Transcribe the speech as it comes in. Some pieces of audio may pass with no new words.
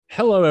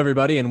Hello,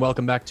 everybody, and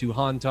welcome back to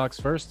Han Talks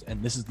First.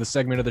 And this is the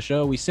segment of the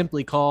show we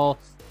simply call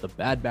the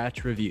Bad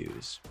Batch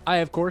Reviews. I,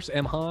 of course,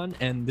 am Han,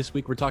 and this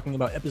week we're talking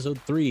about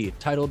episode 3,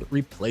 titled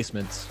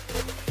Replacements.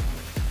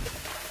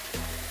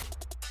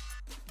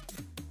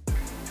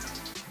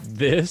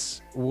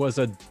 This was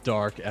a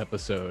dark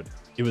episode.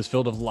 It was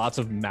filled with lots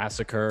of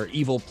massacre,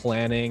 evil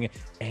planning,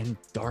 and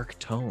dark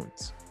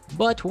tones.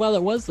 But while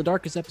it was the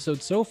darkest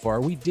episode so far,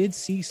 we did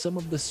see some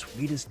of the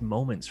sweetest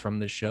moments from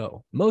the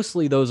show,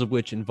 mostly those of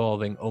which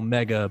involving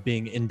Omega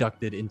being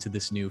inducted into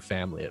this new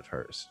family of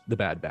hers, the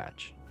Bad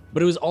Batch.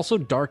 But it was also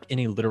dark in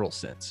a literal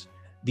sense.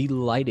 The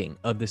lighting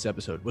of this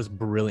episode was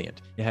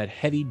brilliant. It had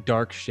heavy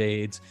dark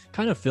shades,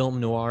 kind of film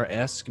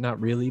noir-esque, not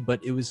really,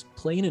 but it was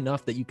plain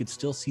enough that you could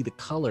still see the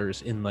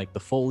colors in like the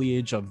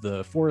foliage of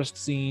the forest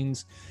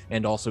scenes,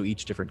 and also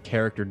each different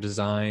character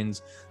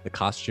designs, the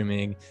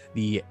costuming,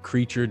 the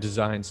creature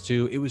designs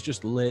too. It was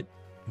just lit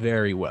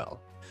very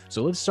well.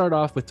 So let's start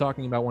off with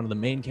talking about one of the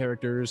main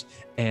characters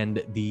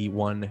and the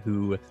one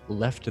who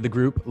left the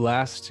group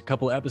last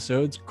couple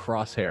episodes,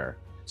 Crosshair.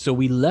 So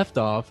we left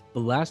off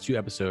the last two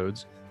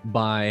episodes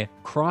by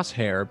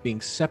Crosshair being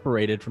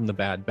separated from the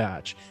Bad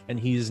Batch, and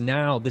he is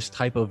now this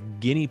type of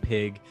guinea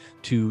pig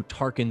to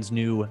Tarkin's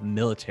new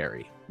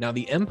military. Now,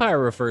 the Empire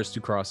refers to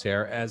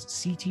Crosshair as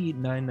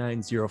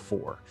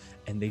CT-9904,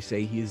 and they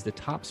say he is the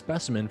top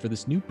specimen for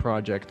this new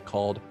project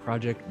called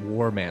Project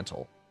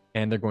Warmantle.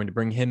 And they're going to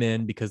bring him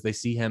in because they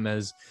see him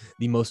as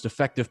the most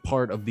effective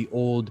part of the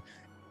old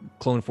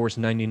Clone Force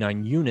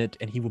 99 unit,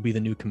 and he will be the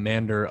new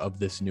commander of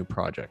this new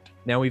project.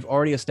 Now, we've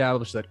already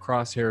established that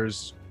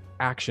Crosshair's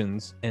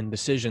actions and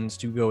decisions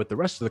to go with the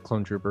rest of the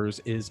clone troopers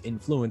is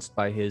influenced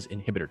by his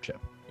inhibitor chip.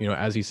 You know,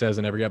 as he says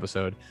in every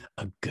episode,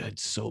 a good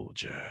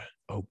soldier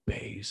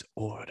obeys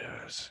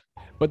orders.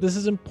 But this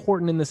is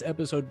important in this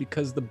episode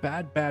because the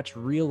Bad Batch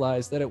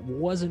realized that it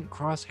wasn't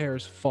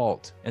Crosshair's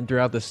fault. And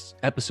throughout this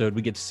episode,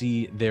 we get to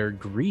see their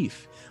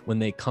grief when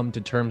they come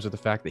to terms with the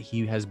fact that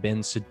he has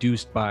been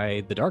seduced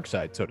by the dark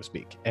side, so to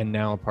speak, and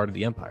now a part of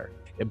the Empire.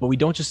 But we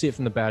don't just see it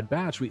from the Bad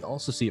Batch, we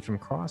also see it from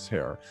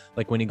Crosshair,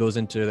 like when he goes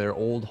into their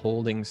old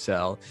holding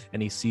cell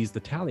and he sees the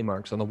tally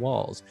marks on the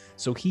walls.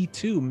 So he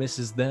too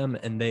misses them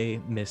and they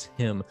miss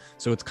him.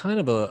 So it's kind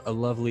of a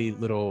lovely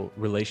little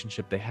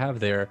relationship they have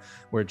there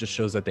where it just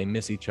shows that they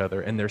miss each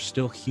other and they're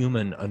still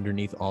human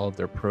underneath all of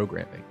their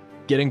programming.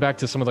 Getting back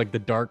to some of like the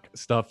dark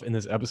stuff in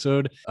this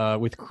episode,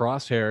 with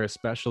Crosshair,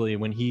 especially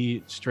when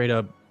he straight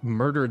up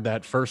murdered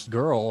that first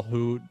girl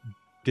who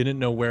didn't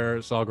know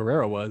where Saw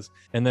Gerrera was,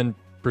 and then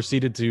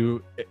proceeded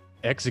to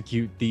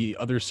execute the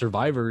other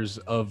survivors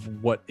of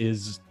what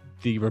is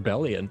the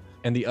rebellion.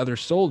 And the other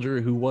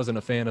soldier, who wasn't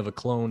a fan of a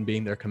clone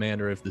being their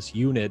commander of this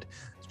unit,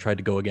 tried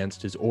to go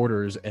against his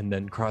orders. And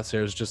then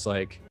Crosshair's just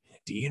like,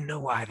 do you know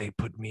why they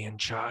put me in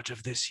charge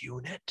of this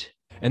unit?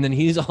 And then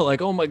he's all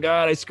like, oh my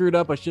God, I screwed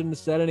up. I shouldn't have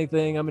said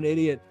anything. I'm an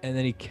idiot. And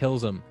then he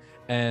kills him.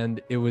 And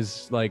it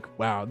was like,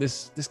 wow,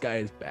 this guy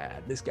is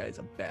bad. This guy's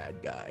a bad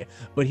guy.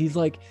 But he's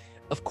like,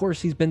 of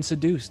course, he's been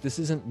seduced. This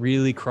isn't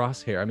really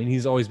Crosshair. I mean,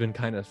 he's always been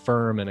kind of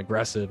firm and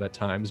aggressive at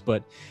times,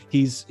 but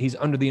he's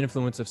under the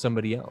influence of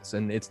somebody else,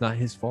 and it's not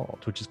his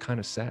fault, which is kind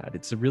of sad.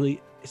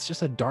 It's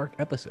just a dark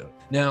episode.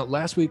 Now,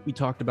 last week we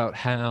talked about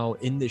how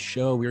in this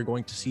show we are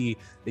going to see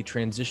the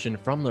transition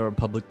from the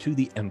Republic to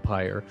the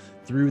Empire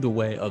through the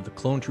way of the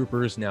clone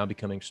troopers now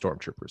becoming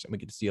stormtroopers, and we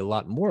get to see a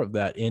lot more of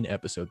that in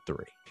episode 3.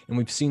 And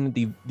we've seen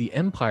that the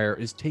Empire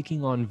is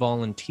taking on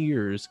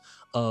volunteers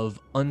of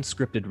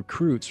unscripted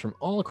recruits from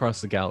all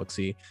across the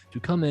galaxy to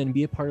come in,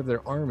 be a part of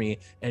their army,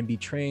 and be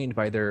trained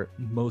by their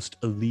most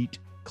elite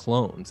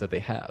clones that they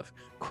have,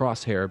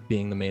 Crosshair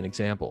being the main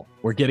example.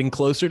 We're getting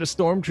closer to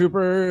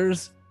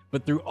stormtroopers.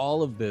 But through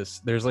all of this,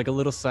 there's like a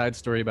little side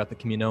story about the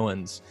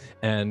Kaminoans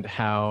and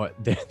how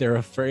they're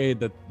afraid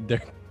that they're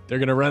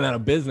going to run out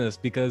of business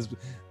because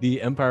the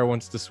Empire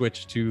wants to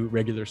switch to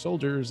regular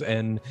soldiers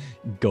and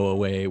go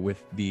away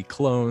with the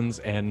clones,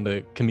 and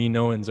the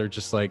Kaminoans are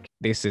just like,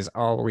 this is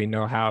all we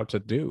know how to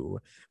do.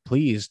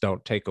 Please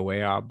don't take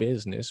away our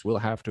business. We'll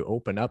have to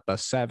open up a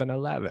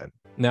 7-Eleven.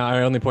 Now,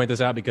 I only point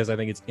this out because I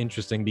think it's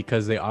interesting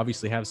because they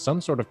obviously have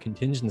some sort of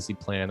contingency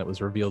plan that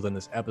was revealed in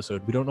this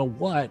episode. We don't know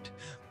what,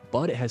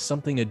 but it has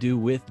something to do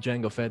with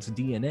Jango Fett's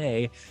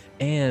DNA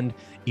and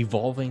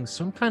evolving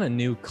some kind of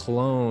new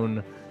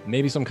clone,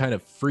 maybe some kind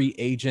of free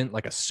agent,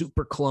 like a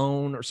super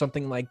clone or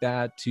something like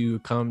that, to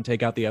come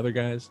take out the other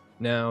guys.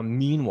 Now,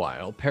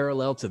 meanwhile,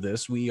 parallel to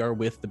this, we are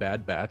with the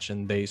Bad Batch,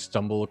 and they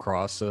stumble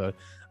across a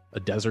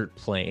desert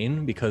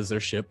plain because their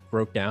ship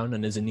broke down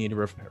and is in need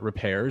of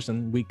repairs,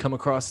 and we come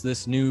across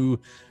this new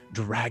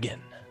dragon.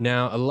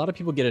 Now, a lot of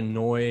people get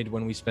annoyed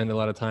when we spend a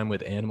lot of time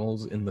with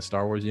animals in the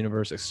Star Wars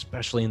universe,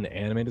 especially in the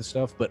animated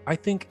stuff, but I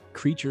think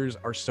creatures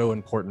are so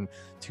important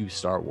to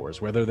Star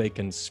Wars, whether they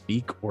can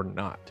speak or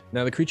not.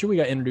 Now, the creature we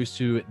got introduced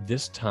to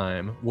this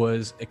time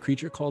was a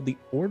creature called the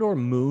Ordor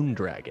Moon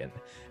Dragon,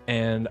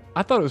 and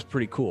I thought it was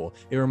pretty cool.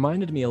 It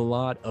reminded me a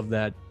lot of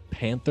that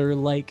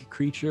panther-like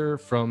creature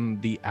from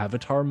the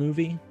Avatar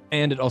movie.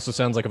 And it also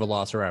sounds like a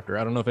velociraptor.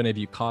 I don't know if any of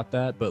you caught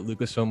that, but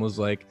Lucasfilm was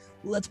like,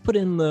 let's put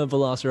in the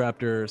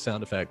velociraptor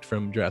sound effect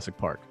from Jurassic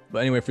Park. But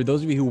anyway, for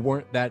those of you who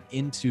weren't that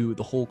into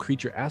the whole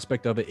creature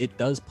aspect of it, it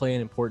does play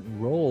an important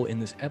role in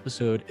this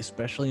episode,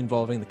 especially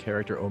involving the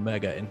character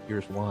Omega, and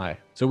here's why.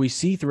 So we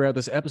see throughout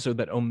this episode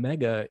that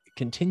Omega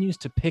continues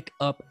to pick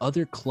up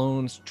other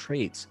clones'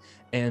 traits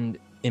and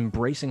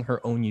embracing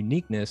her own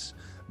uniqueness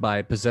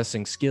by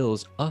possessing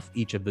skills of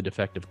each of the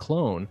defective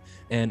clone.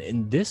 And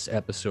in this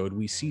episode,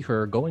 we see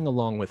her going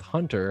along with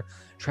Hunter,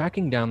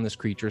 tracking down this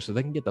creature so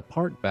they can get the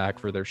part back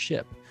for their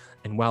ship.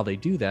 And while they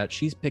do that,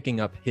 she's picking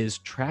up his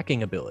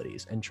tracking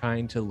abilities and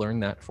trying to learn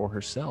that for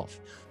herself.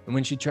 And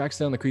when she tracks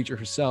down the creature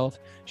herself,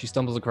 she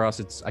stumbles across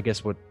its, I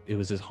guess what it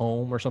was, his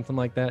home or something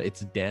like that,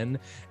 its den,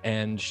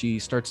 and she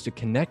starts to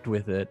connect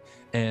with it.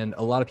 And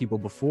a lot of people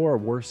before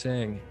were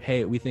saying,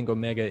 hey, we think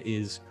Omega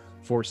is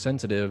force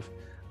sensitive.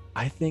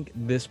 I think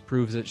this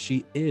proves that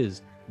she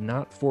is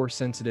not force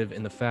sensitive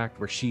in the fact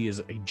where she is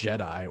a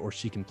Jedi or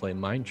she can play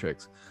mind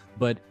tricks,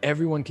 but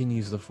everyone can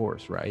use the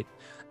force, right?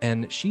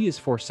 And she is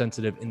force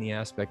sensitive in the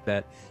aspect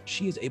that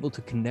she is able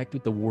to connect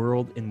with the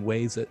world in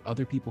ways that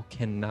other people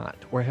cannot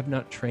or have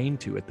not trained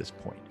to at this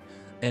point.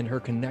 And her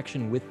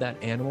connection with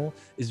that animal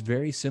is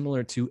very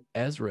similar to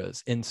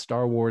Ezra's in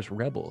Star Wars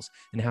Rebels,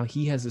 and how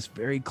he has this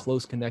very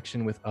close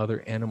connection with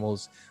other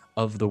animals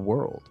of the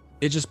world.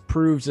 It just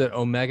proves that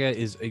Omega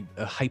is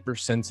a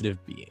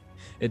hypersensitive being.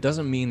 It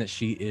doesn't mean that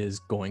she is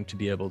going to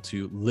be able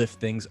to lift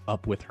things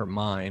up with her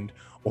mind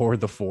or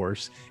the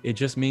Force. It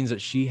just means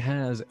that she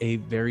has a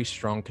very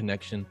strong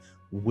connection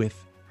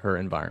with her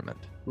environment.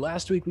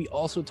 Last week, we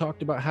also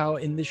talked about how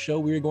in this show,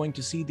 we are going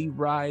to see the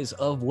rise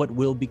of what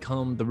will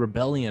become the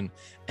Rebellion.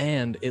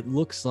 And it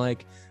looks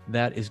like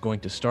that is going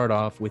to start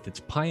off with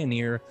its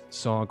pioneer,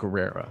 Saw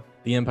Gerrera.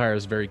 The Empire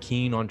is very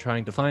keen on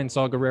trying to find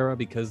Saw Gerrera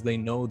because they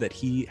know that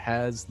he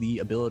has the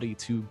ability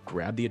to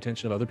grab the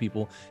attention of other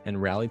people and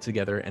rally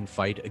together and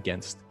fight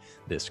against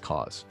this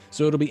cause.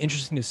 So it'll be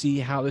interesting to see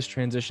how this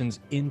transitions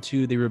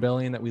into the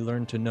Rebellion that we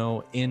learn to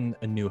know in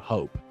A New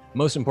Hope.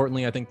 Most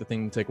importantly, I think the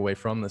thing to take away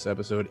from this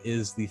episode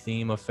is the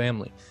theme of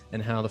family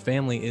and how the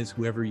family is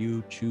whoever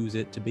you choose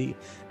it to be.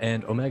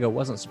 And Omega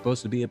wasn't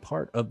supposed to be a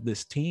part of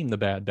this team, the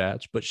Bad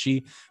Batch, but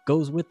she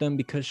goes with them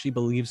because she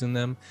believes in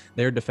them.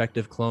 They're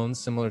defective clones,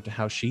 similar to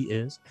how she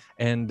is,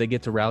 and they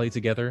get to rally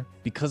together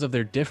because of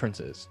their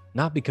differences,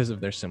 not because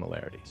of their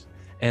similarities.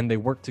 And they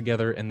work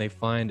together and they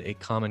find a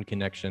common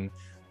connection.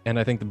 And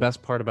I think the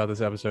best part about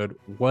this episode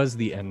was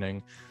the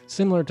ending.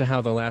 Similar to how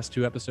the last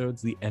two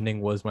episodes, the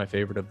ending was my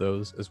favorite of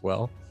those as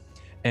well.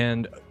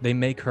 And they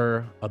make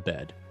her a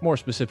bed. More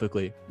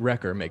specifically,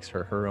 Wrecker makes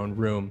her her own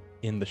room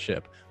in the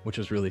ship, which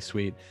was really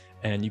sweet.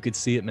 And you could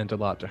see it meant a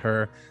lot to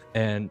her.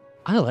 And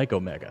I like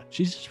Omega.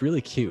 She's just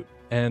really cute.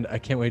 And I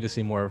can't wait to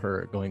see more of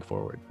her going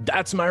forward.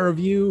 That's my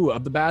review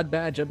of The Bad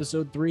Batch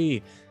Episode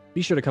 3.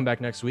 Be sure to come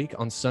back next week.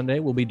 On Sunday,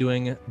 we'll be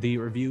doing the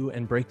review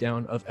and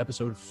breakdown of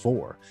Episode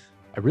 4.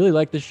 I really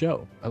like this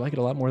show. I like it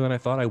a lot more than I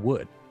thought I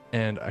would,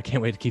 and I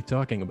can't wait to keep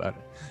talking about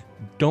it.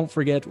 Don't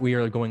forget, we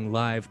are going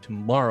live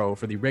tomorrow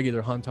for the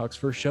regular Han Talks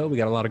first show. We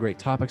got a lot of great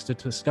topics to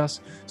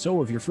discuss,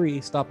 so if you're free,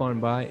 stop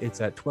on by.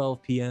 It's at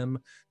 12 p.m.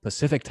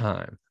 Pacific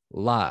time,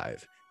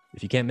 live.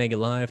 If you can't make it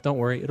live, don't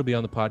worry, it'll be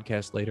on the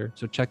podcast later,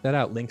 so check that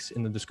out. Links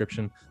in the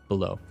description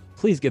below.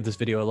 Please give this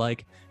video a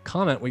like,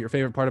 comment what your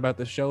favorite part about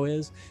this show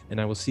is,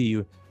 and I will see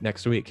you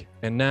next week.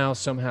 And now,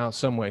 somehow,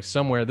 someway,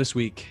 somewhere this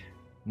week,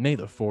 may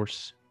the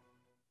Force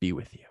be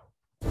with you.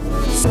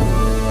 So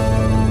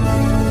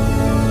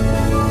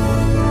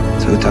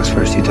who talks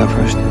first? You talk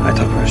first? I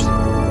talk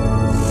first.